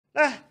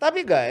Nah,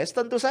 tapi guys,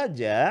 tentu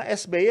saja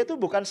SBY itu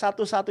bukan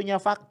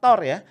satu-satunya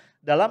faktor ya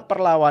dalam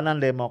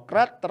perlawanan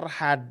Demokrat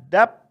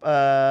terhadap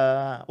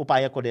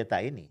upaya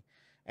kudeta ini.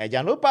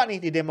 Jangan lupa nih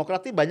di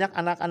Demokrat ini banyak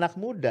anak-anak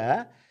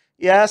muda,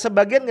 ya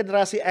sebagian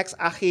generasi X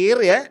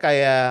akhir ya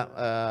kayak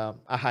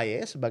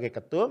AHY sebagai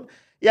ketum,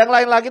 yang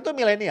lain lagi tuh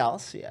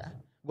millennials ya.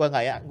 Gua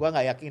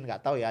nggak yakin,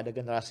 nggak tahu ya ada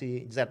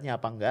generasi Z-nya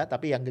apa enggak,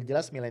 tapi yang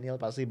jelas milenial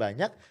pasti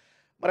banyak.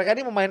 Mereka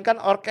ini memainkan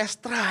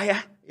orkestra ya,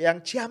 yang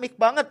ciamik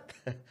banget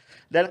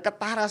dan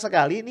ketara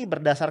sekali ini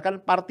berdasarkan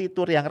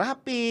partitur yang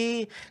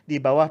rapi di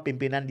bawah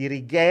pimpinan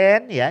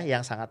dirigen ya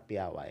yang sangat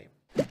piawai.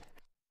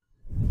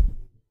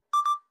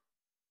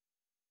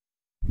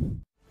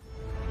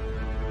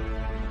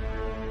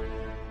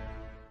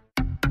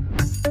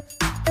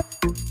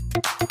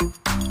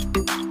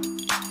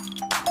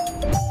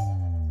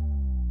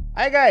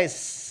 Hai guys,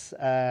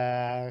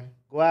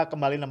 gua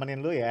kembali nemenin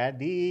lu ya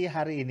di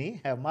hari ini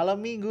malam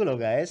minggu loh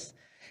guys,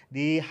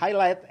 di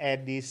highlight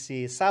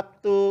edisi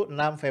Sabtu 6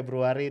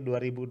 Februari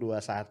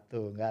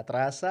 2021. Nggak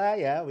terasa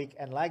ya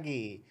weekend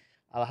lagi.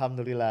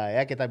 Alhamdulillah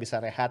ya kita bisa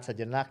rehat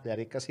sejenak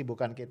dari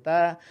kesibukan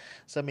kita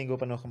seminggu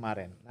penuh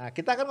kemarin. Nah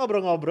kita akan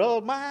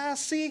ngobrol-ngobrol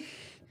masih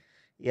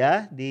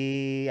ya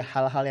di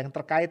hal-hal yang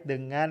terkait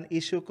dengan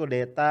isu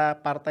kudeta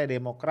Partai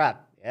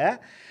Demokrat ya.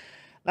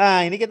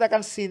 Nah, ini kita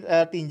akan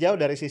tinjau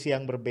dari sisi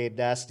yang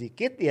berbeda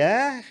sedikit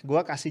ya.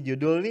 Gua kasih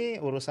judul nih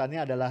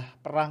urusannya adalah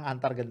perang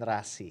antar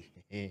generasi.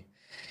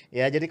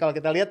 Ya, jadi kalau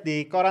kita lihat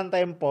di Koran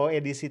Tempo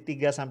edisi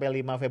 3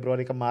 sampai 5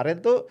 Februari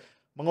kemarin tuh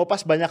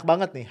mengupas banyak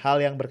banget nih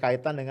hal yang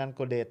berkaitan dengan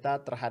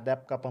kudeta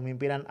terhadap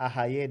kepemimpinan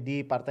AHY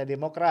di Partai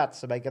Demokrat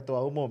sebagai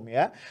ketua umum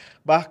ya.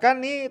 Bahkan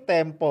nih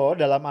Tempo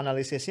dalam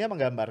analisisnya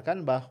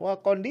menggambarkan bahwa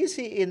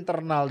kondisi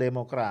internal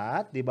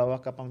Demokrat di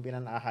bawah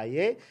kepemimpinan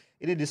AHY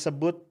ini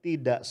disebut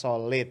tidak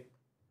solid.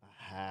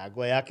 Nah,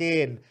 gue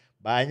yakin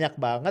banyak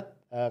banget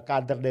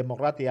kader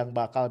Demokrat yang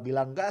bakal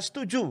bilang gak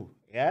setuju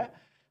ya.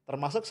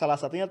 Termasuk salah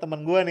satunya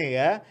temen gue nih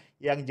ya,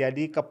 yang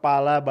jadi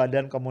kepala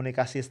Badan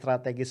Komunikasi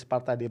Strategis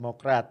Partai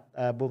Demokrat,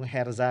 Bung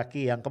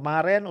Herzaki yang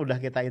kemarin udah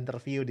kita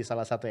interview di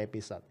salah satu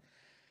episode.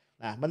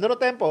 Nah,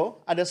 menurut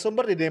Tempo, ada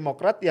sumber di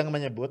Demokrat yang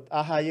menyebut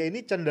AHY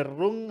ini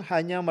cenderung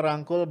hanya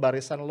merangkul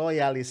barisan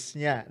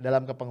loyalisnya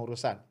dalam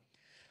kepengurusan.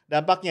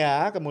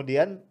 Dampaknya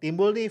kemudian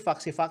timbul nih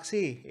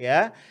faksi-faksi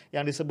ya,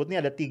 yang disebut nih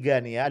ada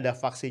 3 nih ya, ada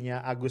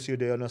faksinya Agus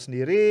Yudhoyono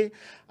sendiri,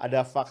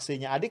 ada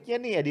faksinya adiknya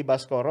nih Edi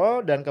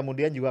Baskoro, dan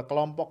kemudian juga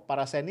kelompok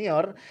para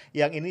senior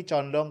yang ini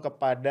condong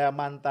kepada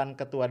mantan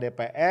ketua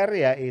DPR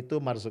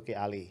yaitu Marzuki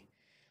Ali.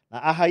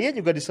 Nah, AHY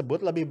juga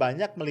disebut lebih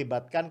banyak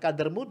melibatkan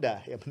kader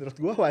muda. Ya menurut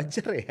gua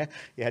wajar ya.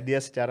 Ya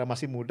dia secara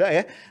masih muda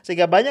ya.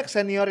 Sehingga banyak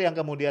senior yang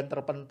kemudian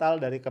terpental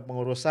dari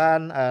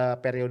kepengurusan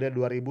periode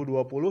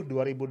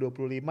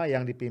 2020-2025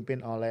 yang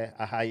dipimpin oleh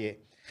AHY.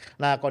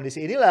 Nah,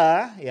 kondisi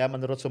inilah ya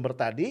menurut sumber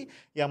tadi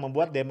yang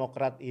membuat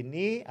Demokrat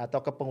ini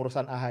atau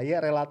kepengurusan AHY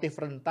relatif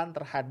rentan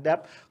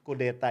terhadap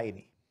kudeta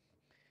ini.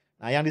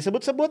 Nah, yang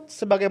disebut-sebut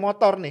sebagai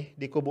motor nih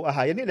di kubu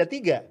AHY ini ada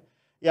 3.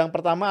 Yang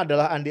pertama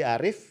adalah Andi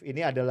Arief,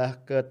 ini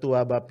adalah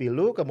Ketua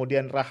Bapilu,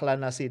 kemudian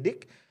Rahlana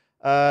Sidik,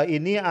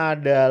 ini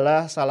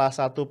adalah salah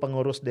satu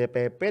pengurus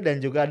DPP,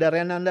 dan juga ada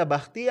Renanda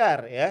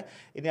Bakhtiar ya,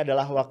 ini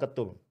adalah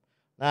Waketum.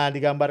 Nah,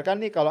 digambarkan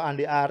nih kalau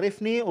Andi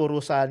Arief nih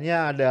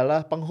urusannya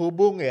adalah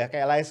penghubung ya,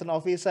 kayak liaison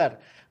officer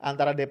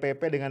antara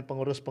DPP dengan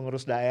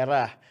pengurus-pengurus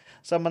daerah.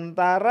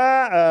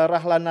 Sementara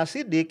Rahlana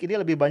Sidik ini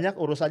lebih banyak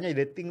urusannya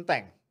di think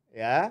tank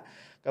ya.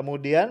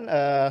 Kemudian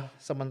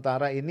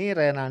sementara ini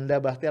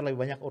Renanda Bakhtiar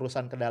lebih banyak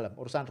urusan ke dalam,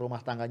 urusan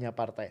rumah tangganya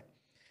partai.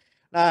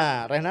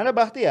 Nah, Renanda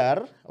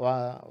Bakhtiar,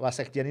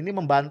 Wasekjen ini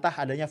membantah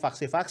adanya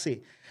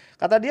faksi-faksi.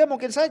 Kata dia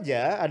mungkin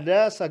saja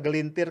ada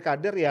segelintir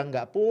kader yang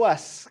nggak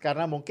puas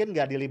karena mungkin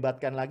nggak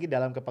dilibatkan lagi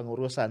dalam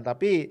kepengurusan.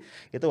 Tapi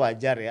itu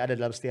wajar ya, ada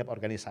dalam setiap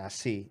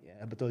organisasi.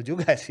 Ya, betul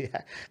juga sih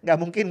ya. Nggak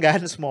mungkin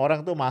kan semua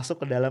orang tuh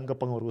masuk ke dalam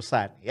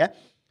kepengurusan ya.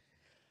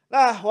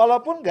 Nah,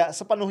 walaupun nggak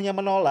sepenuhnya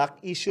menolak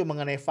isu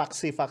mengenai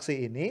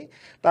faksi-faksi ini,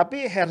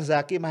 tapi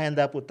Herzaki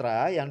Mahendra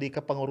Putra yang di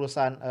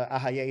kepengurusan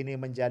AHY ini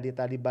menjadi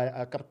tadi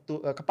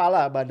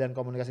kepala Badan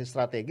Komunikasi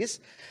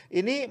Strategis,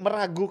 ini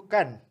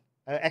meragukan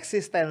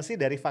eksistensi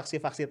dari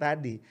faksi-faksi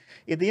tadi.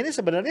 Intinya ini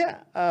sebenarnya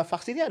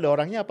faksi ini ada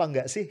orangnya apa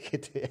enggak sih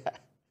gitu ya.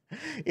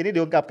 Ini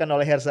diungkapkan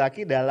oleh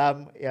Herzaki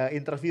dalam ya,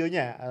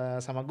 interviewnya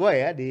sama gue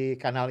ya di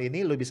kanal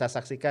ini, lu bisa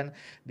saksikan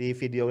di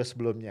video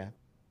sebelumnya.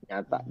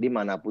 Nyata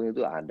dimanapun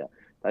itu ada.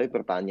 Tapi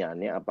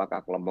pertanyaannya apakah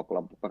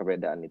kelompok-kelompok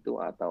perbedaan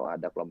itu atau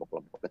ada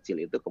kelompok-kelompok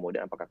kecil itu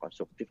kemudian apakah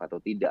konstruktif atau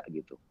tidak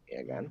gitu,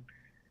 ya kan?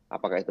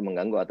 Apakah itu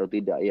mengganggu atau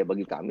tidak? Ya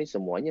bagi kami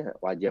semuanya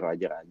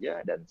wajar-wajar aja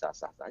dan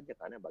sah-sah saja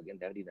karena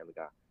bagian dari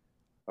dinamika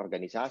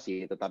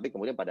organisasi. Tetapi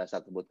kemudian pada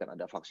saat sebutkan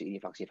ada faksi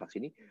ini, faksi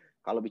ini,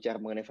 kalau bicara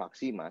mengenai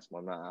faksi, Mas,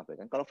 mohon maaf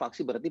ya kan, kalau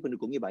faksi berarti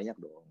pendukungnya banyak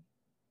dong,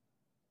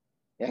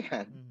 ya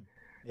kan?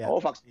 Ya,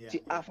 Oh, ya, faksi ya,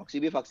 A, faksi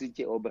B, faksi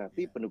C. Oh,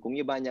 berarti ya.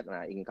 pendukungnya banyak.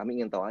 Nah, kami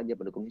ingin tahu aja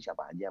pendukungnya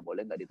siapa aja.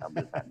 Boleh nggak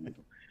ditampilkan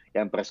gitu.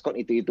 Yang preskon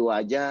itu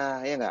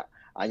aja, ya nggak?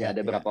 Hanya Ya, ada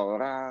ya, berapa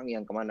orang,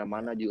 yang ya,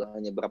 kemana-mana juga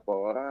hanya berapa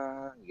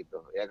orang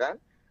gitu, ya kan?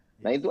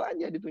 Nah, ya. itu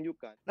aja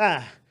ditunjukkan.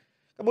 Nah,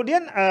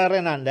 Kemudian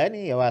Renanda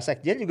nih ya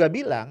Wasekjen juga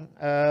bilang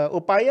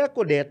upaya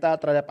kudeta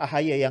terhadap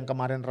AHY yang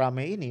kemarin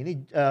rame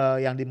ini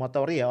yang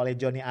dimotori ya oleh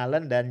Johnny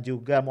Allen dan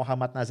juga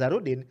Muhammad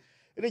Nazarudin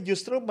ini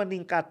justru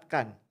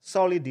meningkatkan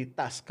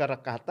soliditas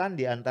kerekatan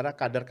di antara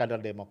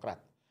kader-kader Demokrat.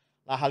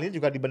 Nah, hal ini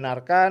juga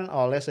dibenarkan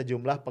oleh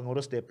sejumlah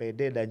pengurus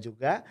DPD dan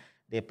juga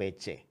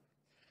DPC.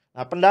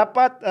 Nah,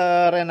 pendapat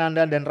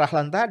Renanda dan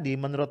Rahlan tadi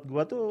menurut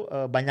gua tuh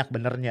banyak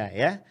benernya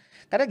ya.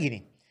 Karena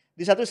gini,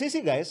 di satu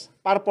sisi guys,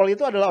 parpol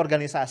itu adalah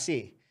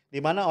organisasi di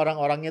mana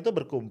orang-orangnya itu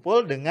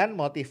berkumpul dengan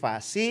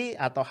motivasi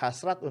atau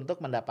hasrat untuk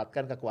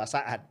mendapatkan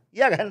kekuasaan.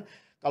 Iya kan?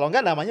 Kalau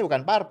enggak namanya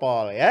bukan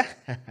parpol ya.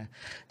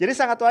 Jadi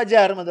sangat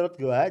wajar menurut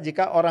gua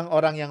jika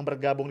orang-orang yang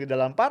bergabung di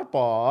dalam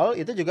parpol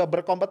itu juga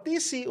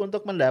berkompetisi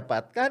untuk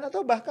mendapatkan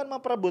atau bahkan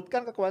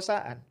memperebutkan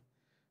kekuasaan.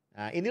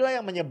 Nah, inilah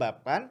yang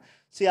menyebabkan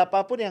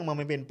siapapun yang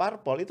memimpin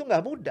parpol itu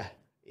nggak mudah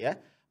ya.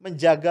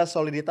 Menjaga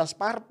soliditas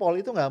parpol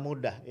itu nggak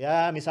mudah.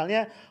 Ya,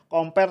 misalnya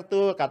compare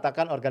tuh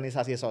katakan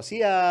organisasi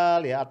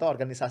sosial ya atau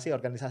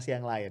organisasi-organisasi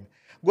yang lain.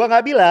 Gua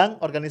nggak bilang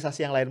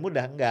organisasi yang lain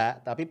mudah,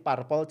 enggak, tapi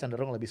parpol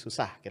cenderung lebih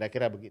susah,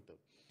 kira-kira begitu.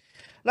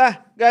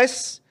 Nah,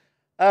 guys,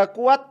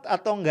 kuat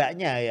atau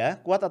enggaknya ya,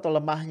 kuat atau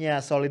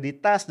lemahnya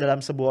soliditas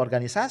dalam sebuah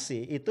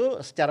organisasi itu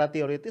secara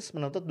teoritis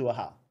menuntut dua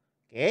hal.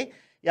 Oke.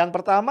 Yang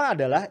pertama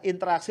adalah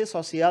interaksi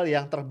sosial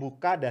yang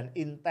terbuka dan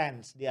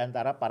intens di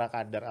antara para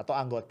kader atau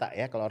anggota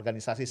ya kalau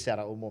organisasi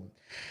secara umum.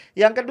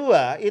 Yang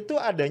kedua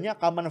itu adanya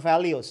common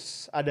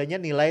values,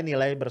 adanya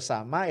nilai-nilai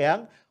bersama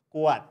yang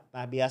kuat.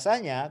 Nah,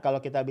 biasanya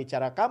kalau kita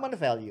bicara common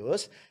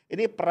values,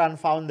 ini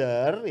peran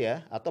founder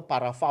ya atau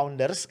para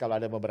founders kalau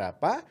ada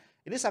beberapa,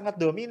 ini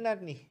sangat dominan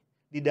nih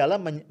di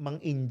dalam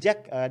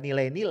menginjak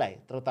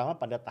nilai-nilai terutama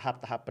pada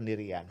tahap-tahap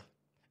pendirian.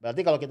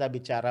 Berarti kalau kita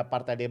bicara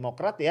Partai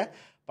Demokrat ya,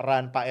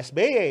 peran Pak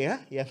SBY ya,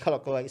 yang kalau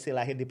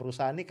istilahin di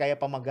perusahaan ini kayak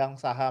pemegang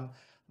saham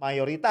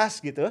mayoritas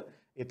gitu,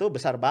 itu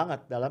besar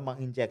banget dalam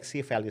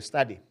menginjeksi values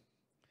tadi.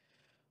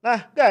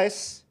 Nah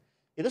guys,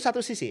 itu satu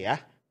sisi ya.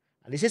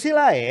 Nah, di sisi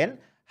lain,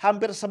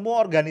 hampir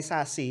semua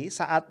organisasi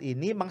saat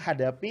ini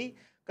menghadapi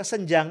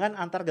kesenjangan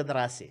antar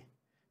generasi.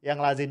 Yang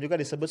lazim juga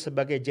disebut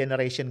sebagai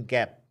generation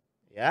gap.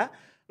 Ya,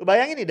 lu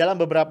bayangin nih dalam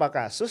beberapa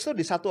kasus tuh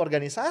di satu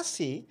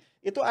organisasi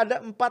itu ada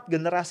 4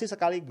 generasi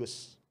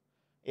sekaligus.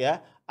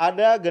 Ya,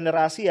 ada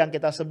generasi yang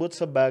kita sebut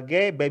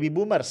sebagai baby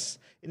boomers.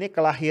 Ini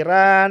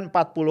kelahiran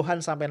 40-an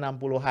sampai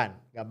 60-an,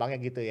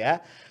 gampangnya gitu ya.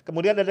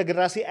 Kemudian ada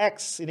generasi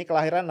X, ini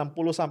kelahiran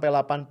 60 sampai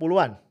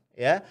 80-an,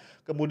 ya.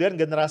 Kemudian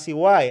generasi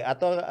Y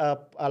atau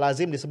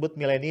lazim disebut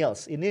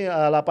millennials. Ini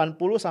 80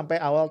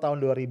 sampai awal tahun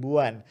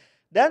 2000-an.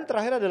 Dan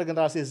terakhir adalah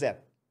generasi Z.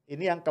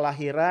 Ini yang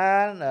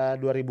kelahiran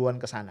 2000-an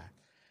ke sana.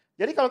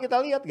 Jadi kalau kita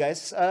lihat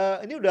guys,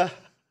 ini udah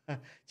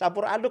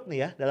campur aduk nih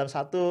ya dalam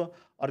satu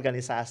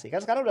organisasi.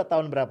 Kan sekarang udah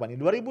tahun berapa nih?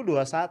 2021.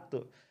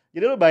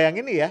 Jadi lu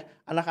bayangin nih ya,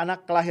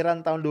 anak-anak kelahiran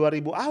tahun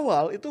 2000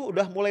 awal itu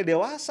udah mulai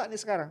dewasa nih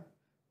sekarang.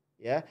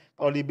 Ya,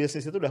 kalau di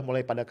bisnis itu udah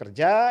mulai pada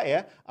kerja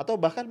ya, atau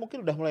bahkan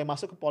mungkin udah mulai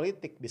masuk ke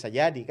politik, bisa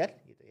jadi kan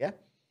gitu ya.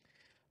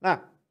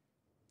 Nah,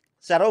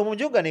 secara umum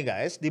juga nih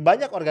guys, di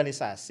banyak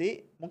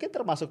organisasi, mungkin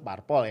termasuk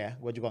parpol ya,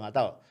 gue juga nggak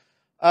tahu.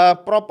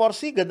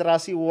 Proporsi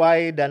generasi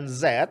Y dan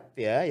Z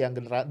ya, yang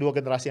dua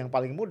generasi yang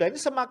paling muda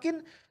ini semakin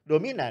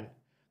dominan.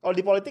 Kalau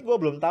di politik gue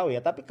belum tahu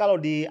ya, tapi kalau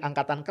di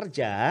angkatan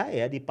kerja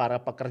ya, di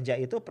para pekerja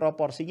itu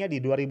proporsinya di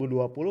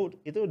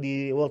 2020 itu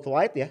di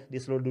worldwide ya, di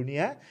seluruh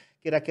dunia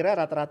kira-kira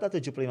rata-rata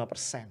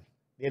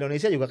 75%. Di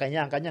Indonesia juga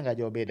kayaknya angkanya nggak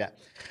jauh beda.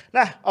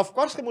 Nah, of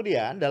course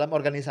kemudian dalam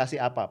organisasi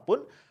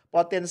apapun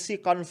potensi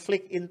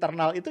konflik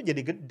internal itu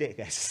jadi gede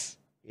guys.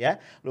 Ya,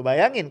 lu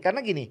bayangin karena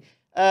gini.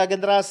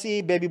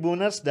 Generasi baby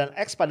boomers dan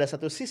X pada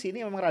satu sisi ini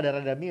memang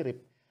rada-rada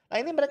mirip.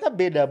 Nah ini mereka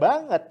beda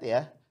banget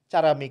ya.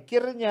 Cara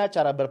mikirnya,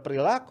 cara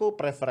berperilaku,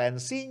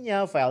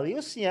 preferensinya,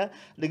 valuesnya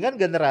dengan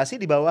generasi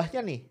di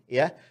bawahnya nih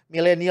ya.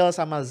 Milenial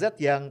sama Z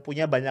yang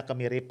punya banyak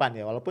kemiripan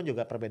ya walaupun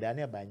juga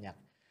perbedaannya banyak.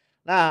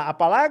 Nah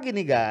apalagi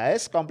nih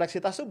guys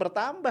kompleksitas itu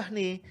bertambah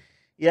nih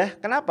ya.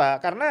 Kenapa?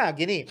 Karena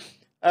gini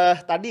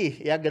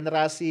tadi ya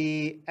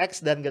generasi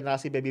X dan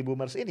generasi baby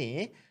boomers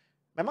ini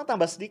memang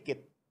tambah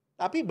sedikit.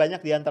 Tapi banyak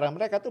di antara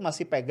mereka tuh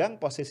masih pegang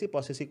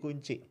posisi-posisi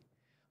kunci.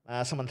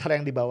 Nah, sementara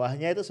yang di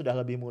bawahnya itu sudah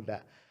lebih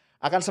muda.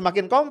 Akan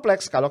semakin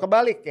kompleks kalau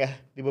kebalik ya.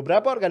 Di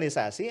beberapa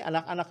organisasi,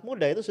 anak-anak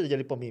muda itu sudah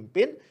jadi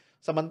pemimpin,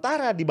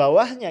 sementara di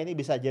bawahnya ini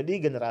bisa jadi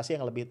generasi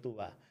yang lebih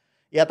tua.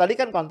 Ya tadi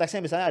kan konteksnya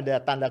misalnya ada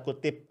tanda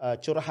kutip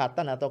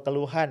curhatan atau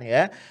keluhan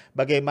ya.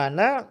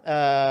 Bagaimana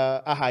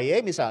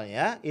AHY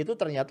misalnya itu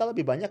ternyata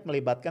lebih banyak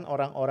melibatkan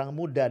orang-orang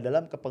muda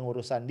dalam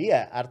kepengurusan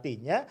dia.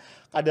 Artinya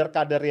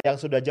kader-kader yang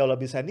sudah jauh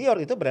lebih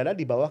senior itu berada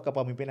di bawah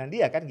kepemimpinan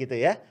dia kan gitu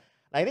ya.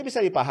 Nah ini bisa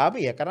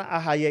dipahami ya karena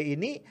AHY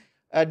ini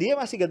dia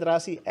masih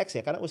generasi X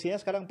ya karena usianya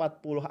sekarang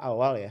 40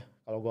 awal ya.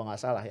 Kalau gua nggak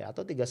salah ya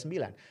atau 39.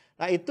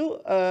 Nah itu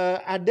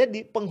ada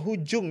di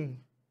penghujung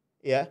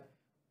ya.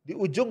 Di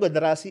ujung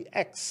generasi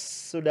X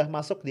sudah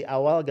masuk di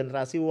awal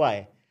generasi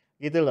Y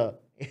gitu loh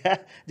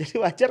ya. Jadi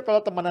wajar kalau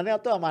temanannya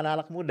tuh sama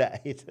anak-anak muda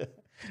gitu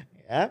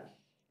ya.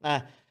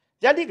 Nah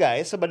jadi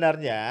guys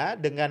sebenarnya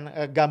dengan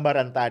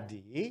gambaran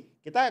tadi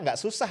kita nggak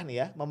susah nih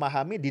ya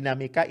memahami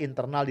dinamika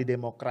internal di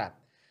Demokrat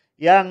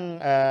yang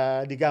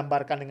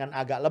digambarkan dengan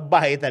agak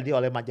lebay tadi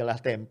oleh majalah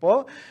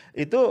Tempo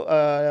itu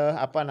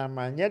apa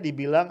namanya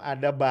dibilang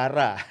ada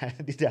bara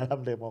di dalam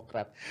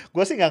Demokrat.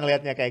 Gue sih nggak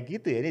ngelihatnya kayak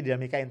gitu ya, ini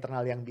dinamika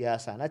internal yang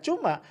biasa. Nah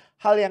cuma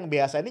hal yang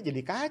biasa ini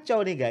jadi kacau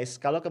nih guys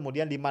kalau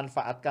kemudian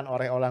dimanfaatkan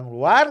oleh orang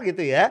luar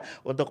gitu ya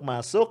untuk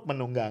masuk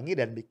menunggangi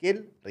dan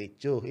bikin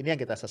ricuh. Ini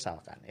yang kita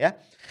sesalkan ya.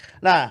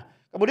 Nah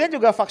kemudian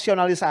juga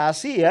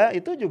faksionalisasi ya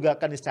itu juga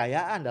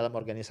keniscayaan dalam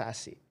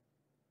organisasi.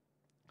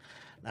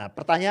 Nah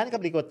pertanyaan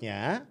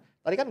berikutnya,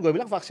 tadi kan gue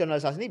bilang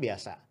faksionalisasi ini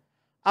biasa.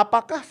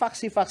 Apakah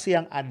faksi-faksi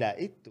yang ada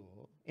itu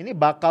ini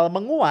bakal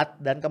menguat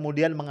dan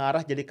kemudian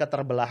mengarah jadi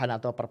keterbelahan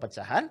atau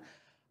perpecahan?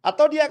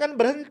 Atau dia akan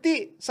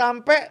berhenti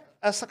sampai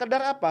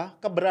sekedar apa?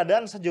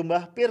 Keberadaan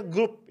sejumlah peer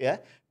group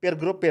ya. Peer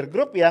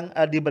group yang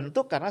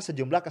dibentuk karena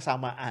sejumlah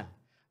kesamaan.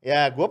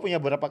 Ya gue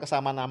punya beberapa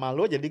kesamaan nama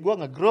lo jadi gue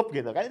ngegroup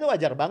gitu kan. Itu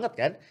wajar banget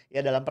kan.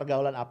 Ya dalam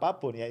pergaulan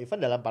apapun ya. Even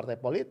dalam partai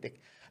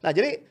politik. Nah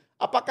jadi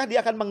apakah dia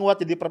akan menguat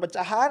jadi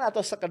perpecahan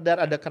atau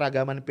sekedar ada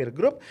keragaman peer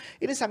group?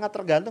 Ini sangat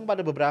tergantung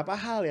pada beberapa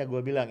hal ya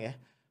gue bilang ya.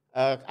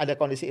 Ada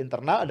kondisi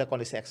internal, ada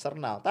kondisi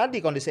eksternal. Tadi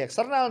kondisi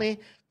eksternal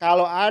nih,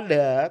 kalau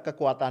ada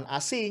kekuatan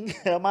asing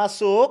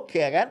masuk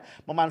ya kan,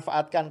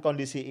 memanfaatkan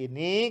kondisi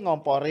ini,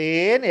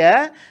 ngomporin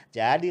ya,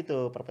 jadi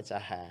tuh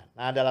perpecahan.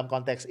 Nah dalam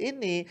konteks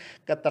ini,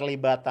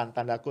 keterlibatan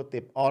tanda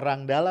kutip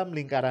orang dalam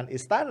lingkaran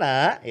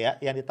istana ya,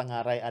 yang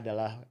ditengarai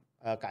adalah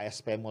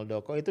KSP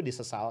Muldoko itu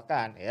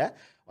disesalkan ya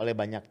oleh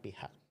banyak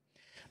pihak.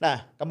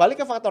 Nah kembali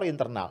ke faktor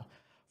internal.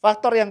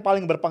 Faktor yang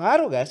paling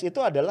berpengaruh guys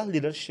itu adalah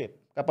leadership,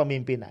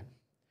 kepemimpinan.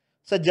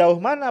 Sejauh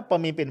mana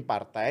pemimpin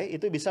partai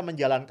itu bisa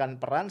menjalankan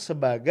peran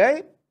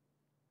sebagai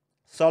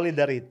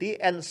solidarity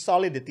and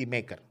solidity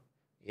maker.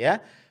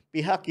 Ya,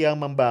 pihak yang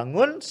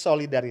membangun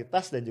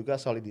solidaritas dan juga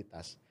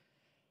soliditas.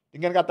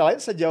 Dengan kata lain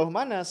sejauh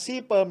mana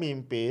si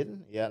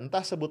pemimpin, ya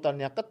entah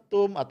sebutannya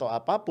ketum atau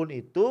apapun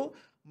itu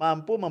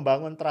mampu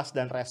membangun trust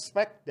dan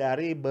respect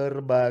dari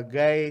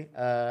berbagai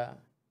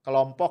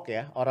kelompok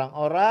ya,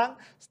 orang-orang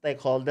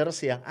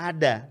stakeholders yang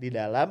ada di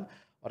dalam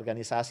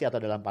organisasi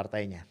atau dalam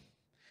partainya.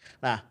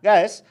 Nah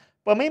guys,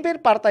 pemimpin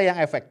partai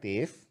yang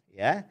efektif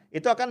ya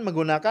itu akan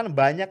menggunakan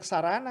banyak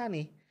sarana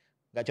nih.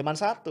 Gak cuma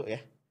satu ya.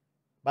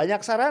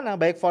 Banyak sarana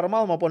baik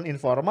formal maupun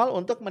informal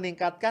untuk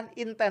meningkatkan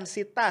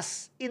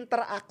intensitas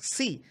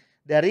interaksi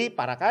dari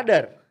para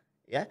kader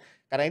ya.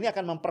 Karena ini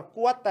akan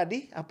memperkuat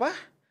tadi apa?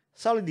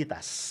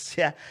 Soliditas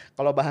ya.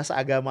 Kalau bahasa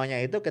agamanya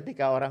itu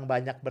ketika orang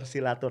banyak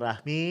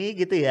bersilaturahmi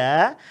gitu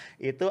ya,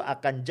 itu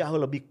akan jauh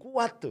lebih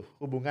kuat tuh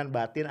hubungan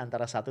batin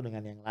antara satu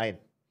dengan yang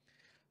lain.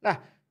 Nah,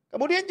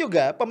 kemudian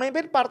juga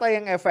pemimpin partai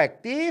yang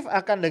efektif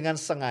akan dengan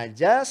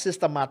sengaja,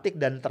 sistematik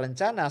dan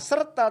terencana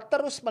serta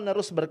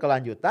terus-menerus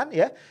berkelanjutan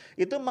ya,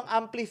 itu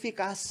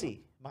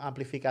mengamplifikasi.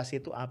 Mengamplifikasi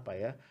itu apa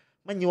ya?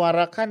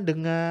 Menyuarakan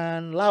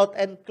dengan loud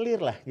and clear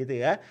lah gitu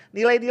ya.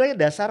 Nilai-nilai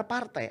dasar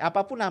partai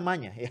apapun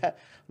namanya ya.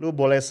 Lu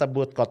boleh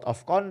sebut code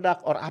of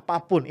conduct or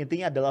apapun,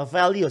 intinya adalah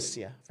values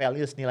ya.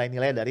 Values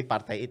nilai-nilai dari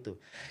partai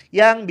itu.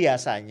 Yang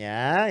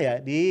biasanya ya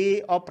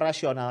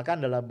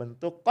dioperasionalkan dalam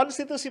bentuk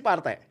konstitusi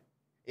partai.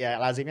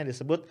 Ya lazimnya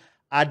disebut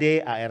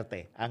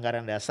ADART,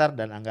 anggaran dasar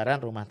dan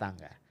anggaran rumah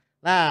tangga.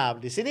 Nah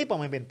di sini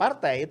pemimpin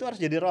partai itu harus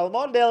jadi role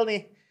model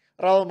nih.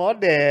 Role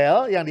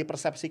model yang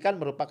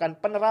dipersepsikan merupakan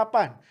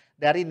penerapan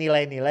dari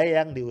nilai-nilai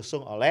yang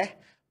diusung oleh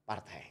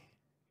partai.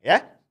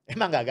 Ya,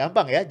 emang nggak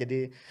gampang ya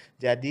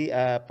jadi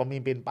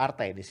pemimpin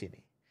partai di sini.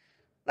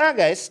 Nah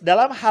guys,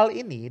 dalam hal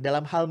ini,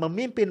 dalam hal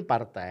memimpin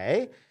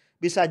partai,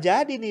 bisa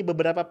jadi nih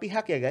beberapa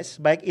pihak ya guys,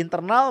 baik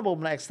internal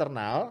maupun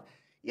eksternal,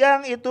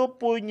 yang itu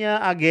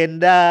punya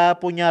agenda,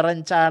 punya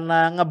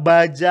rencana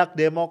ngebajak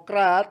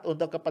Demokrat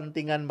untuk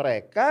kepentingan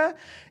mereka,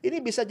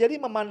 ini bisa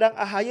jadi memandang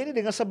AHY ini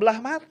dengan sebelah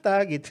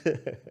mata gitu.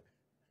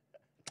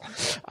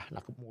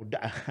 Anak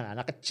muda,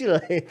 anak kecil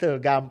itu,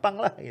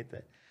 gampang lah gitu.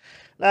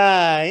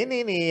 Nah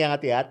ini nih yang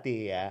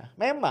hati-hati ya.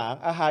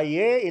 Memang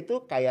AHY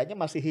itu kayaknya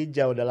masih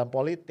hijau dalam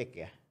politik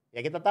ya.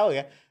 Ya kita tahu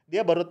ya,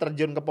 dia baru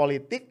terjun ke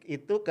politik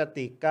itu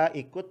ketika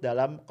ikut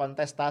dalam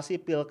kontestasi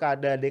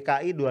Pilkada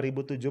DKI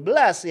 2017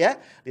 ya.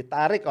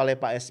 Ditarik oleh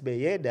Pak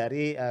SBY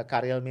dari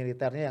karir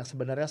militernya yang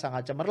sebenarnya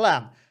sangat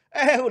cemerlang.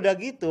 Udah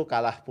gitu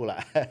kalah pula.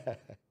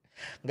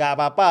 Gak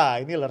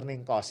apa-apa, ini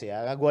learning cost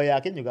ya. Gue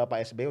yakin juga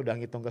Pak SBY udah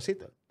ngitung ke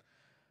situ.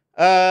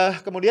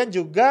 Kemudian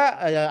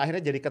juga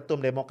akhirnya jadi ketum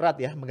Demokrat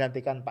ya,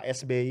 menggantikan Pak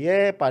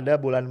SBY pada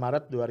bulan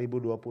Maret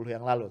 2020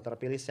 yang lalu,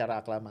 terpilih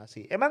secara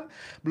aklamasi. Emang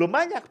belum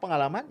banyak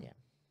pengalamannya.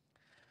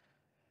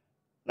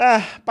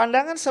 Nah,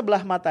 pandangan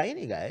sebelah mata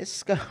ini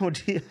guys,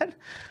 kemudian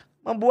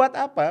membuat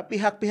apa?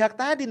 Pihak-pihak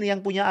tadi nih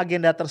yang punya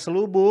agenda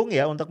terselubung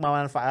ya untuk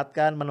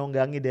memanfaatkan,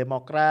 menunggangi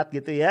Demokrat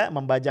gitu ya,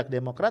 membajak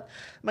Demokrat,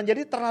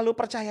 menjadi terlalu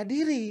percaya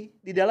diri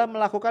di dalam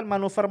melakukan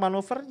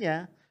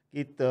manuver-manuvernya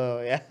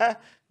gitu ya.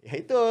 Ya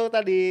itu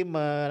tadi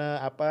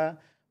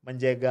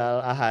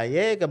menjegal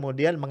AHY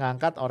kemudian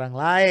mengangkat orang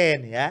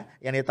lain ya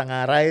yang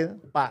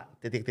ditengarai Pak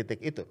titik-titik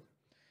itu.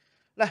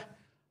 Nah,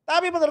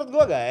 tapi menurut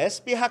gue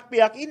guys,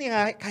 pihak-pihak ini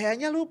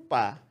kayaknya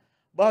lupa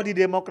bahwa di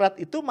Demokrat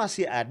itu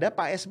masih ada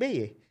Pak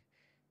SBY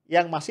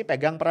yang masih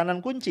pegang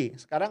peranan kunci.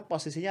 Sekarang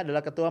posisinya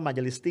adalah ketua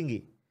majelis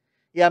tinggi.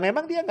 Ya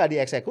memang dia nggak di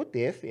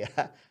eksekutif ya,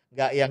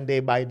 nggak yang day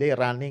by day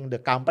running the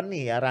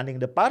company ya, running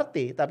the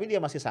party, tapi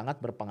dia masih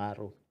sangat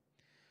berpengaruh.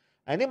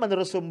 Nah ini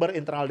menurut sumber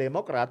internal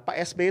Demokrat, Pak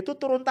SBY itu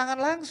turun tangan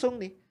langsung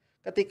nih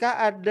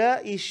ketika ada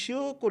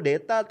isu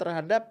kudeta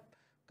terhadap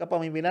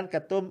kepemimpinan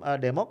ketum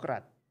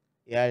Demokrat.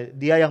 Ya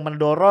dia yang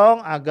mendorong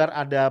agar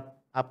ada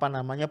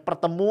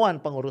pertemuan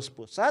pengurus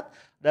pusat,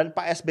 dan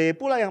Pak SBY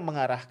pula yang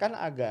mengarahkan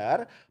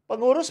agar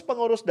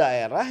pengurus-pengurus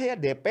daerah ya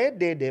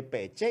DPD,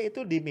 DPC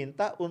itu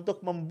diminta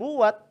untuk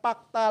membuat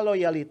fakta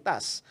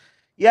loyalitas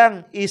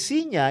yang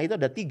isinya itu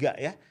ada 3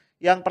 ya.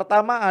 Yang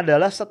pertama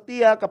adalah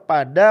setia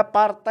kepada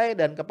partai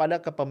dan kepada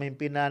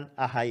kepemimpinan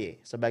AHY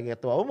sebagai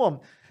ketua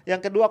umum.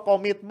 Yang kedua,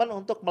 komitmen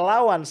untuk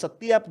melawan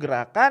setiap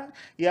gerakan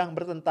yang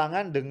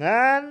bertentangan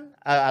dengan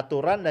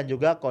aturan dan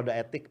juga kode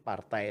etik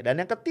partai. Dan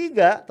yang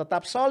ketiga,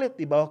 tetap solid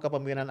di bawah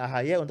kepemimpinan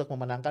AHY untuk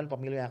memenangkan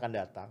pemilu yang akan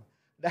datang.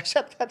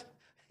 Dahsyat kan?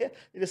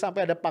 Jadi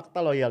sampai ada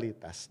fakta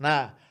loyalitas.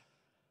 Nah,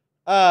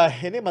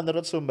 ini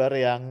menurut sumber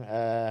yang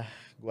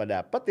gua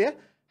dapat ya,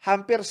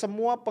 hampir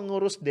semua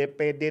pengurus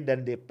DPD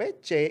dan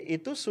DPC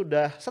itu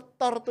sudah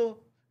setor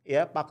tuh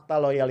ya fakta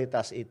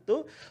loyalitas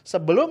itu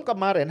sebelum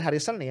kemarin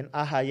hari Senin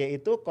AHY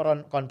itu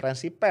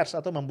konferensi pers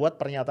atau membuat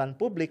pernyataan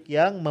publik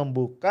yang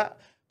membuka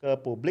ke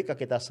publik,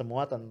 ke kita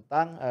semua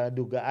tentang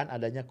dugaan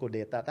adanya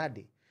kudeta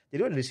tadi.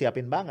 Jadi udah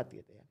disiapin banget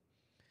gitu ya.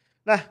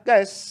 Nah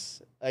guys,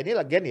 ini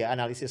lagian ya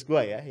analisis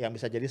gue ya yang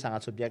bisa jadi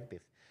sangat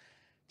subjektif.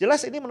 Jelas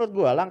ini menurut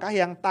gue langkah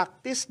yang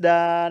taktis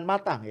dan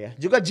matang ya,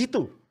 juga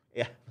jitu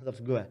ya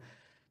menurut gue.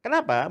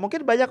 Kenapa?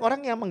 Mungkin banyak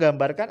orang yang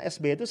menggambarkan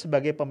SBY itu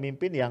sebagai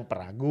pemimpin yang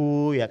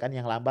peragu ya kan,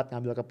 yang lambat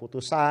ngambil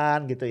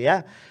keputusan gitu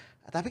ya.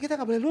 Tapi kita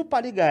nggak boleh lupa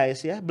nih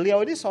guys ya,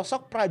 beliau ini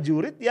sosok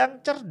prajurit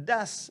yang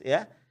cerdas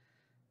ya.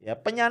 Ya,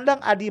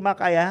 penyandang Adi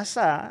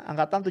Makayasa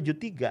angkatan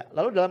 73.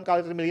 Lalu dalam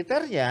karir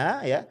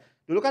militernya ya,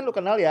 dulu kan lu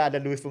kenal ya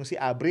ada dua fungsi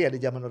ABRI ya di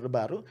zaman Orde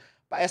Baru.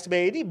 Pak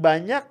SBY ini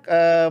banyak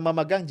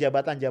memegang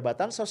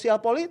jabatan-jabatan sosial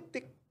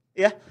politik.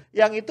 Ya,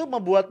 yang itu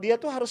membuat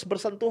dia tuh harus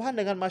bersentuhan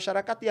dengan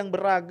masyarakat yang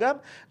beragam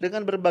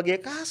dengan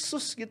berbagai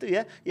kasus gitu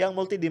ya, yang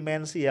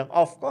multidimensi, yang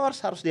of course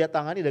harus dia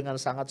tangani dengan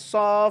sangat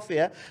soft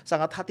ya,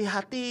 sangat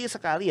hati-hati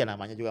sekali ya,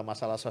 namanya juga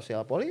masalah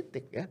sosial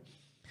politik ya.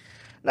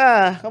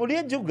 Nah,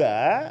 kemudian juga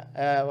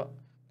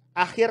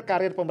akhir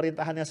karir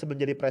pemerintahannya sebelum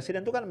jadi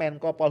presiden itu kan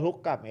Menko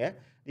Polhukam ya,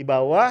 di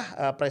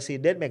bawah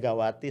Presiden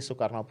Megawati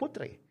Soekarno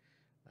Putri.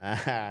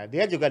 Nah,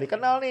 dia juga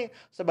dikenal nih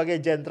sebagai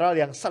jenderal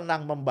yang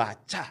senang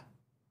membaca.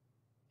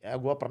 Ya,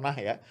 gue pernah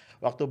ya,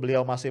 waktu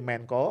beliau masih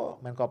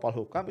Menko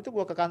Polhukam itu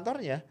gue ke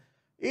kantornya.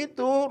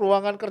 Itu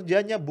ruangan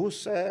kerjanya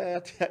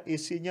buset ya,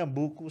 isinya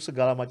buku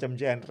segala macam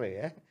genre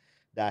ya.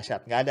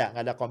 Dahsyat,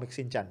 nggak ada komik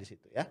Shinchan di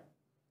situ ya.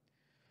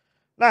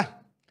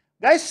 Nah,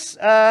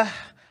 guys,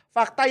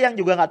 fakta yang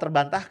juga nggak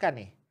terbantahkan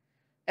nih.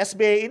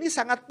 SBY ini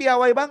sangat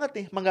piawai banget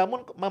nih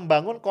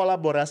membangun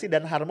kolaborasi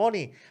dan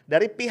harmoni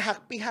dari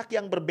pihak-pihak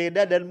yang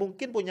berbeda dan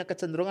mungkin punya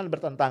kecenderungan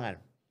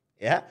bertentangan.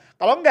 Ya,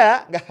 kalau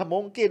nggak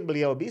mungkin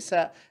beliau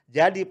bisa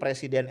jadi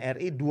presiden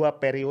RI 2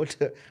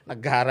 periode.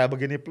 Negara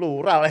begini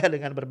plural ya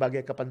dengan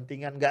berbagai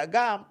kepentingan, nggak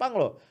gampang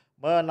loh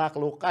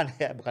menaklukkan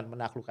ya, bukan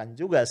menaklukkan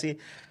juga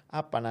sih,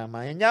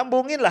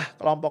 nyambungin lah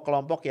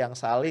kelompok-kelompok yang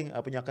saling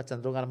punya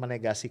kecenderungan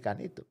menegasikan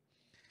itu.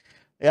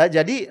 Ya,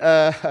 jadi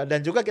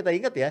dan juga kita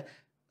ingat ya,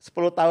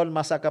 10 tahun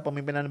masa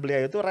kepemimpinan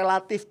beliau itu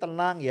relatif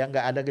tenang ya,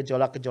 nggak ada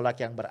gejolak-gejolak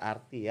yang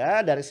berarti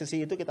ya. Dari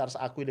sisi itu kita harus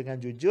akui dengan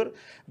jujur,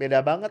 beda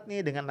banget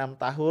nih dengan 6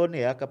 tahun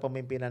ya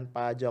kepemimpinan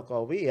Pak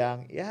Jokowi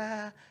yang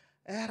ya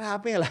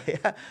rame lah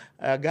ya,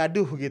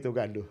 gaduh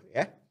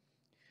ya.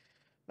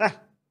 Nah,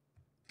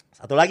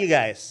 satu lagi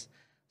guys,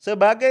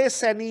 sebagai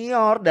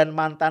senior dan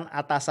mantan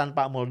atasan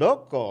Pak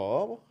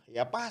Muldoko,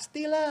 ya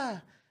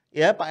pastilah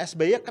ya Pak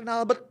SBY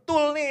kenal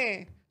betul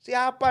nih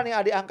siapa nih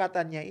adik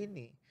angkatannya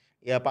ini.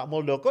 Ya Pak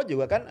Muldoko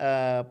juga kan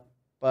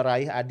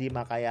peraih Adi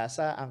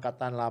Makayasa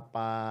angkatan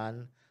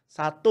 81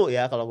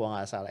 ya kalau gua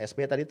nggak salah.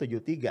 SBY tadi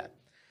 73.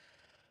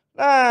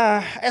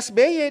 Nah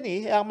SBY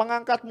nih yang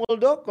mengangkat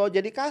Muldoko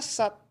jadi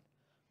kasat.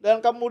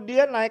 Dan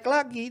kemudian naik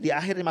lagi di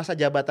akhir masa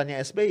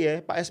jabatannya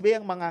SBY. Pak SBY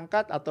yang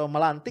mengangkat atau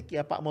melantik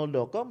ya Pak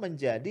Muldoko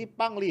menjadi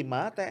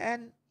Panglima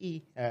TNI.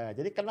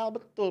 Jadi kenal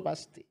betul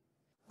pasti.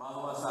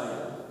 Bahwa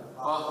saya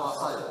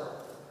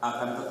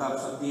akan tetap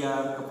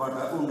setia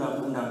kepada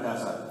Undang-Undang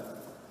Dasar.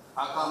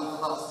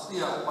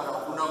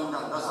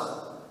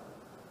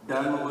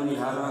 Dan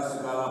memelihara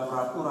segala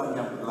peraturan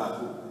yang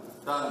berlaku.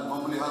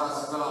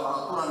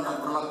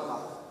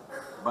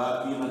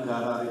 Bagi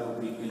negara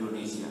Republik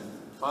Indonesia.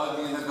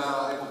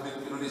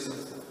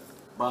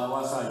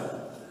 Bahwa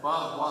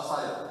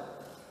saya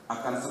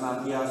akan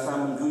senantiasa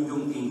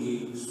menjunjung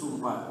tinggi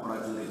Sumpah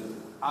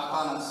Prajurit.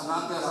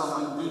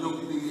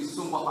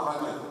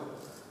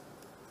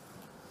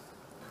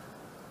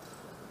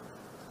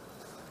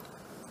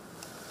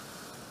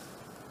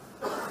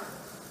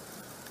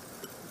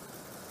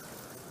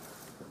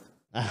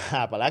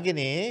 Nah, apalagi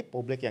nih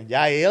publik yang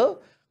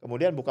jahil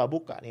Kemudian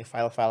buka-buka nih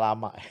file-file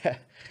lama.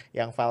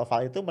 Yang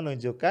file-file itu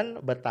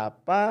menunjukkan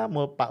betapa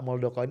Pak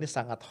Muldoko ini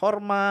sangat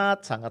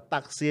hormat, sangat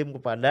takzim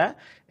kepada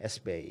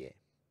SBY.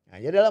 Nah,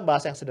 jadi dalam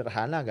bahasa yang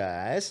sederhana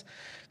guys,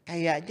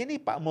 kayaknya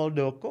nih Pak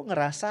Muldoko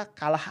ngerasa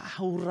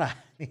kalah aura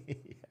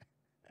nih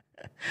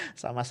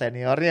sama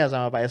seniornya,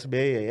 sama Pak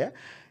SBY ya.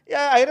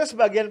 Ya akhirnya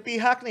sebagian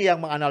pihak nih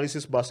yang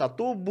menganalisis bahasa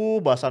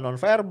tubuh, bahasa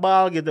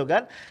nonverbal gitu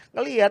kan,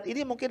 ngelihat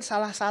ini mungkin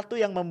salah satu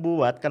yang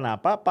membuat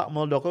kenapa Pak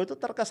Muldoko itu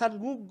terkesan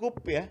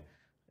gugup ya.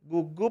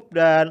 Gugup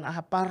dan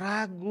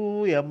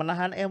ragu ya,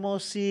 menahan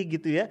emosi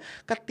gitu ya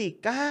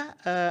ketika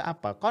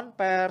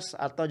konvers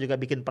atau juga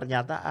bikin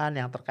pernyataan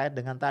yang terkait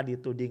dengan tadi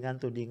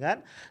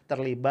tudingan-tudingan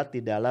terlibat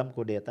di dalam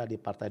kudeta di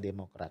Partai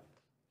Demokrat.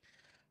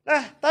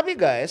 Nah, tapi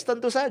guys,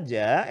 tentu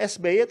saja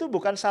SBY itu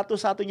bukan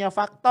satu-satunya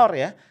faktor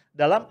ya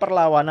dalam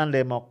perlawanan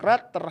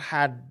Demokrat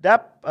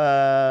terhadap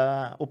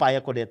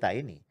upaya kudeta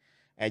ini.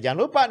 Jangan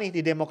lupa nih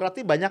di Demokrat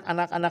ini banyak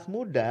anak-anak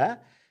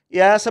muda,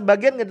 ya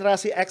sebagian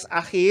generasi X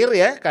akhir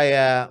ya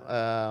kayak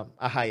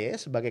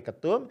AHY sebagai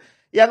ketum,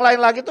 yang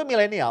lain lagi tuh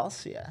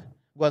millennials ya.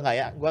 Gua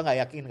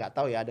nggak yakin, nggak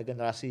tahu ya ada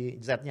generasi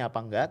Z-nya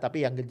apa enggak,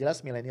 tapi yang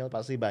jelas milenial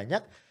pasti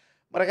banyak.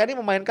 Mereka ini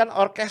memainkan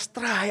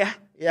orkestra ya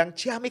yang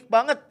ciamik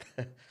banget.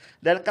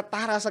 Dan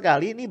ketara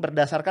sekali ini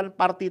berdasarkan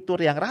partitur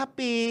yang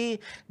rapi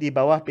di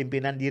bawah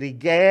pimpinan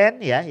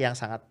dirigen ya yang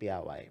sangat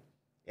piawai.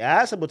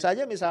 Ya sebut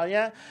saja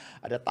misalnya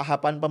ada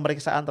tahapan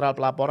pemeriksaan terhadap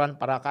laporan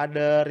para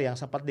kader yang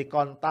sempat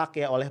dikontak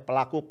ya oleh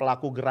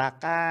pelaku-pelaku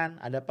gerakan,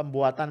 ada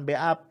pembuatan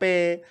BAP,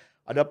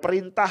 ada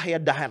perintah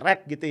ya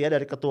direct gitu ya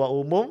dari ketua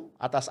umum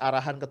atas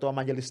arahan ketua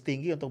majelis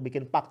tinggi untuk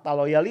bikin fakta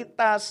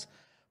loyalitas.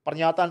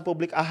 Pernyataan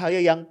publik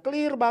AHY yang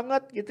clear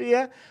banget gitu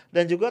ya.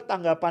 Dan juga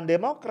tanggapan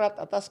Demokrat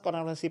atas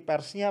konferensi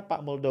persnya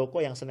Pak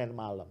Muldoko yang Senin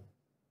malam.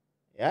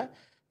 Ya.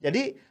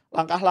 Jadi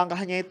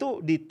langkah-langkahnya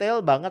itu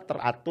detail banget,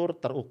 teratur,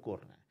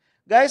 terukur.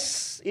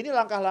 Guys, ini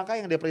langkah-langkah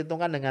yang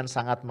diperhitungkan dengan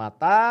sangat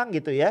matang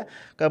gitu ya.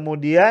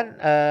 Kemudian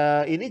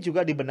ini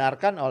juga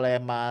dibenarkan oleh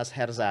Mas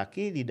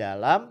Herzaki di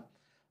dalam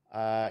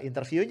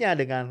interviewnya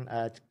dengan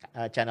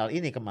channel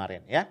ini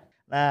kemarin ya.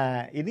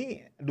 Nah ini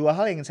dua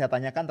hal yang ingin saya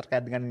tanyakan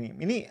terkait dengan ini.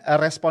 Ini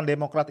respon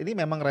Demokrat ini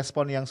memang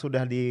respon yang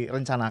sudah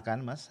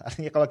direncanakan Mas.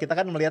 Artinya kalau kita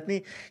kan melihat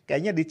nih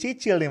kayaknya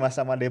dicicil nih Mas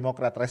sama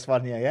Demokrat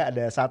responnya ya.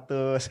 Ada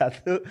satu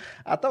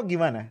atau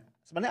gimana?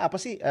 Sebenarnya apa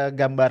sih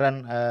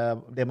gambaran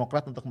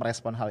Demokrat untuk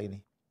merespon hal ini?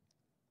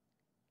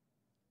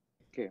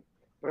 Oke,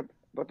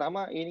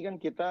 pertama ini kan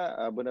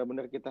kita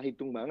benar-benar kita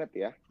hitung banget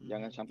ya.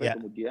 Jangan sampai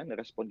kemudian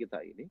respon kita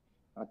ini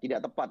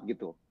tidak tepat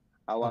gitu.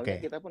 Awalnya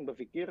kita pun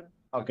berpikir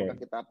apakah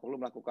kita perlu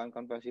melakukan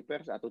konferensi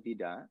pers atau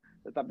tidak,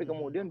 tetapi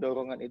kemudian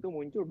dorongan itu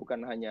muncul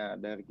bukan hanya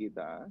dari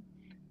kita,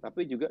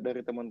 tapi juga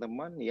dari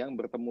teman-teman yang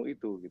bertemu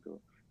itu gitu.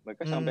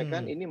 Mereka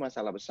sampaikan ini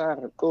masalah besar,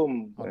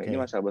 ini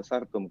masalah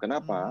besar,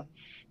 Kenapa?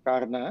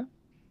 Karena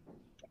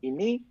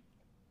ini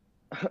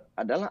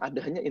adalah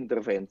adanya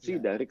intervensi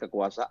dari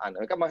kekuasaan.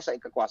 Mereka merasa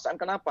kekuasaan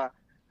kenapa?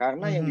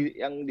 Karena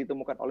yang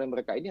ditemukan oleh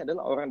mereka ini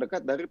adalah orang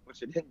dekat dari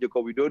Presiden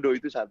Joko Widodo,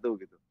 itu satu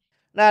gitu.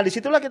 Nah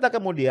disitulah kita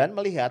kemudian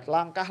melihat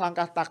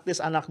langkah-langkah taktis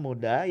anak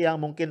muda yang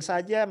mungkin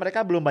saja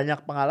mereka belum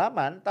banyak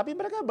pengalaman, tapi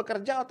mereka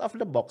bekerja out of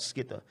the box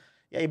gitu.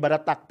 Ya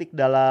ibarat taktik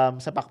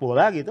dalam sepak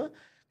bola gitu.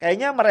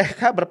 Kayaknya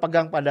mereka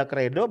berpegang pada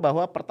kredo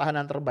bahwa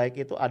pertahanan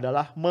terbaik itu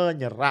adalah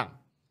menyerang.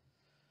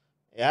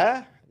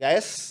 Ya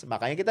guys,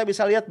 makanya kita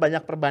bisa lihat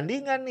banyak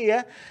perbandingan nih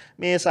ya.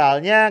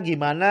 Misalnya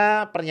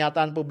gimana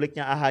pernyataan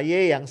publiknya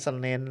AHY yang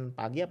Senin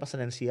pagi apa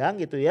Senin siang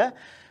gitu ya.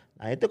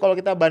 Nah itu kalau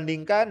kita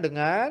bandingkan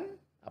dengan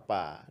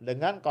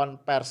dengan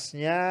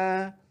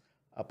konversinya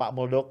Pak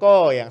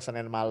Muldoko yang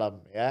Senin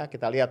malam ya.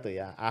 Kita lihat tuh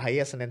ya,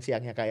 AHY Senin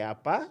siangnya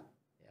kayak apa?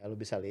 Ya lu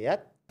bisa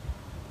lihat.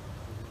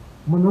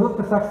 Menurut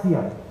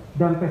kesaksian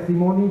dan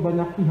testimoni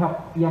banyak pihak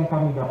yang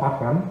kami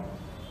dapatkan,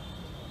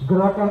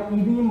 gerakan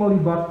ini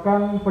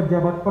melibatkan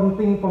pejabat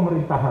penting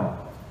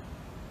pemerintahan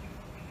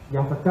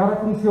yang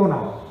secara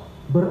fungsional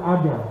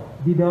berada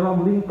di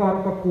dalam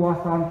lingkar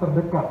kekuasaan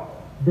terdekat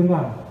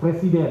dengan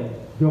Presiden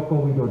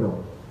Joko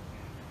Widodo.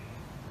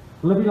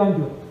 Lebih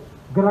lanjut,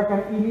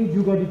 gerakan ini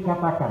juga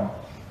dikatakan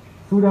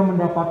sudah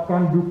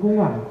mendapatkan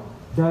dukungan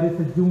dari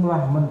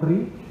sejumlah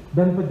menteri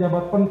dan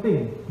pejabat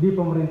penting di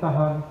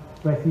pemerintahan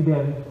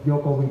Presiden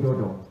Joko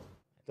Widodo.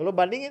 Lu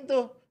bandingin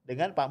tuh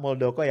dengan Pak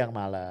Muldoko yang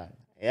malam,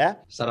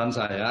 ya. Saran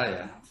saya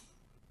ya,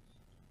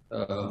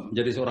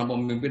 menjadi seorang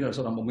pemimpin adalah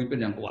seorang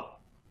pemimpin yang kuat.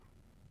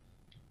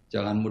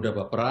 Jangan mudah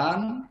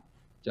baperan,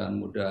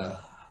 jangan mudah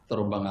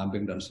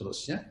terombang-ambing dan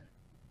seterusnya.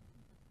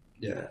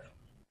 Ya.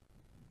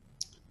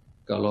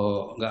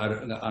 Kalau nggak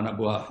ada anak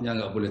buahnya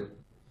nggak boleh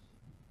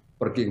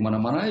pergi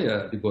kemana-mana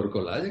ya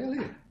diborgol aja kali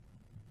ya.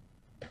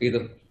 Gitu.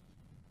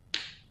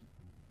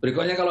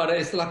 Berikutnya kalau ada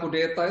istilah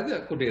kudeta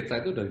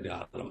itu dari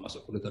dalam,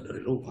 masuk kudeta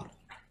dari luar.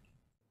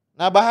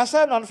 Nah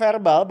bahasa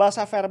nonverbal,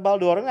 bahasa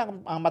verbal dua orang yang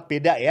amat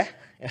beda ya.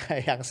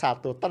 Yang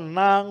satu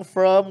tenang,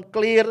 firm,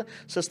 clear,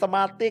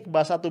 sistematik,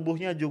 bahasa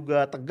tubuhnya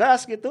juga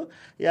tegas gitu.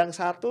 Yang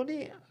satu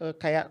nih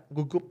kayak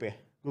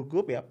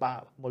gugup ya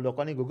Pak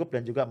Muldoko nih gugup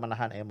dan juga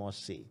menahan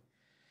emosi.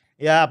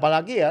 Ya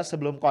apalagi ya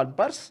sebelum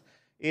konvers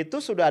itu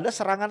sudah ada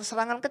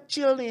serangan-serangan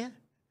kecil nih ya.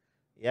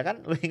 Ya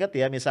kan, lu ingat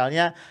ya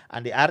misalnya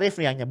Andi Arief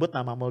yang nyebut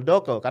nama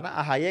Muldoko karena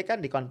AHY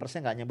kan di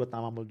konversnya nggak nyebut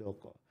nama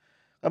Muldoko.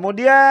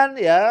 Kemudian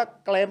ya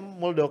klaim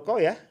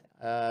Muldoko ya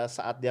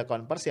saat dia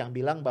konvers yang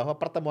bilang bahwa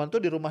pertemuan itu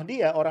di rumah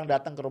dia, orang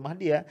datang ke rumah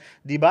dia,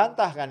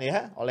 dibantah kan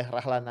ya oleh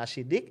Rahlan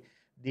Nasidik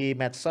di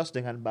medsos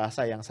dengan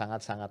bahasa yang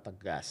sangat-sangat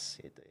tegas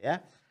gitu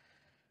ya.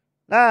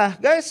 Nah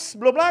guys,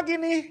 belum lagi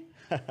nih.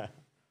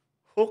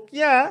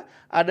 Hooknya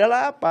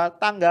adalah apa?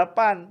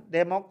 Tanggapan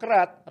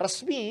Demokrat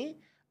resmi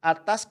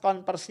atas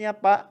konversnya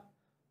Pak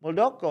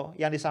Muldoko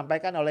yang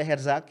disampaikan oleh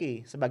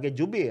Herzaki sebagai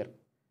jubir.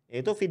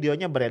 Itu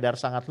videonya beredar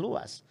sangat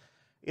luas.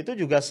 Itu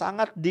juga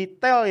sangat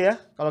detail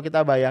ya. Kalau kita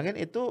bayangin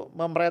itu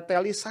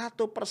memreteli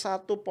satu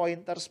persatu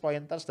pointers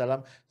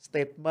dalam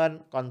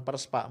statement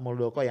konvers Pak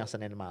Muldoko yang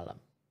Senin malam.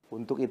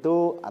 Untuk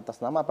itu, atas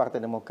nama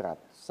Partai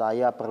Demokrat,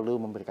 saya perlu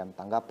memberikan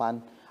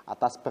tanggapan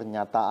atas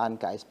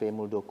pernyataan KSP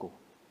Muldoko.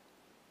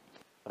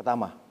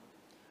 Pertama,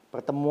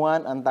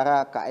 pertemuan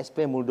antara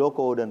KSP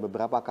Muldoko dan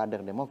beberapa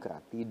kader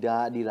Demokrat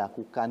tidak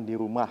dilakukan di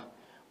rumah,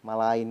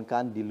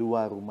 melainkan di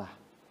luar rumah.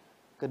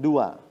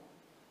 Kedua,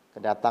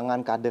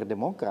 kedatangan kader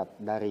Demokrat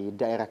dari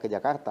daerah ke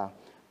Jakarta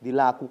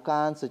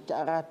dilakukan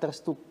secara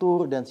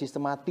terstruktur dan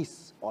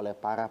sistematis oleh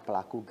para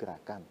pelaku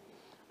gerakan.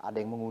 Ada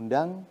yang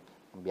mengundang,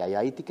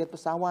 membiayai tiket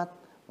pesawat,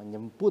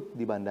 menjemput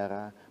di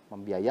bandara,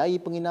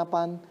 membiayai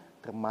penginapan,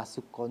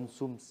 termasuk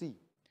konsumsi.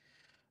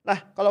 Nah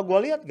kalau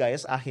gue lihat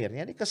guys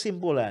akhirnya ini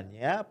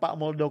kesimpulannya Pak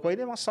Muldoko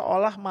ini memang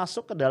seolah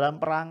masuk ke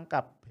dalam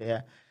perangkap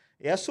ya.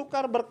 Ya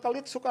sukar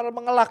berkelit, sukar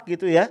mengelak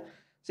gitu ya.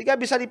 Sehingga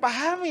bisa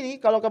dipahami nih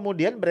kalau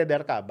kemudian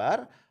beredar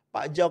kabar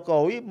Pak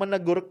Jokowi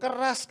menegur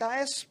keras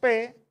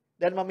KSP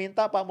dan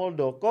meminta Pak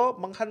Muldoko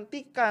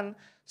menghentikan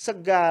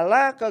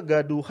segala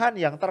kegaduhan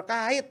yang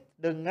terkait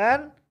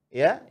dengan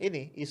ya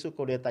ini isu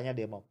kudetanya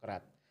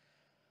Demokrat.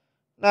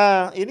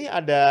 Nah ini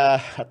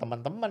ada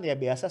teman-teman ya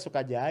biasa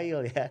suka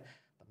jahil ya.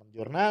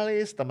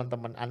 Jurnalis,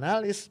 teman-teman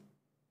analis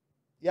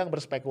yang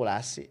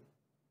berspekulasi.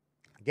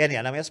 Again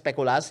ya namanya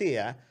spekulasi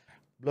ya,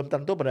 belum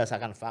tentu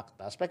berdasarkan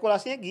fakta.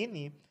 Spekulasinya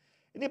gini,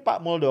 ini Pak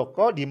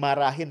Muldoko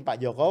dimarahin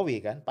Pak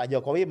Jokowi kan, Pak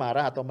Jokowi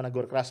marah atau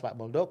menegur keras Pak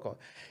Muldoko.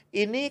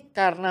 Ini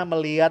karena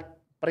melihat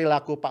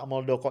perilaku Pak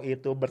Muldoko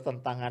itu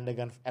bertentangan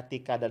dengan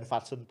etika dan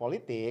fatsun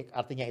politik,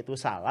 artinya itu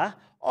salah,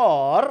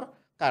 or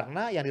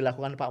karena yang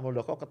dilakukan Pak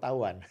Muldoko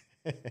ketahuan.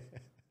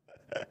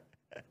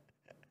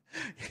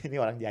 Ini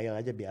orang jahil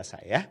aja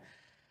biasa ya.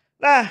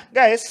 Nah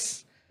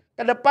guys,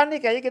 ke depan nih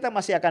kayaknya kita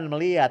masih akan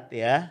melihat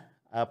ya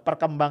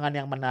perkembangan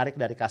yang menarik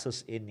dari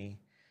kasus ini.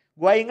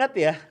 Gua ingat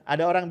ya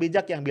ada orang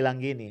bijak yang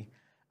bilang gini,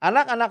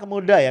 anak-anak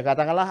muda ya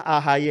katakanlah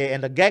AHY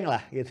and the gang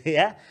lah gitu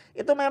ya.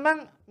 Itu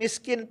memang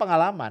miskin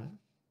pengalaman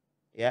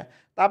ya.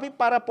 Tapi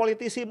para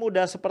politisi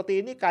muda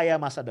seperti ini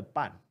kaya masa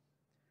depan.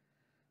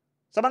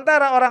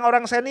 Sementara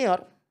orang-orang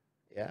senior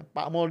ya,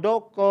 Pak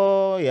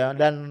Muldoko ya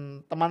dan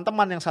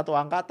teman-teman yang satu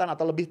angkatan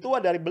atau lebih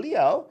tua dari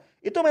beliau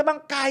itu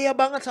memang kaya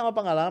banget sama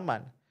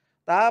pengalaman.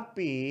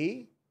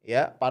 Tapi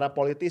ya para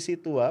politisi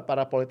tua,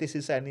 para politisi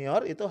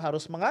senior itu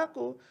harus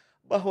mengaku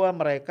bahwa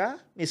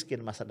mereka miskin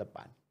masa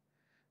depan.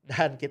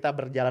 Dan kita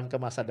berjalan ke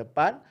masa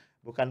depan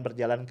bukan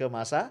berjalan ke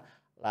masa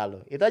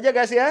lalu. Itu aja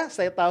guys ya,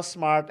 stay tough,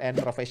 smart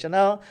and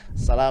professional.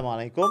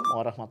 Assalamualaikum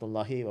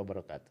warahmatullahi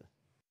wabarakatuh.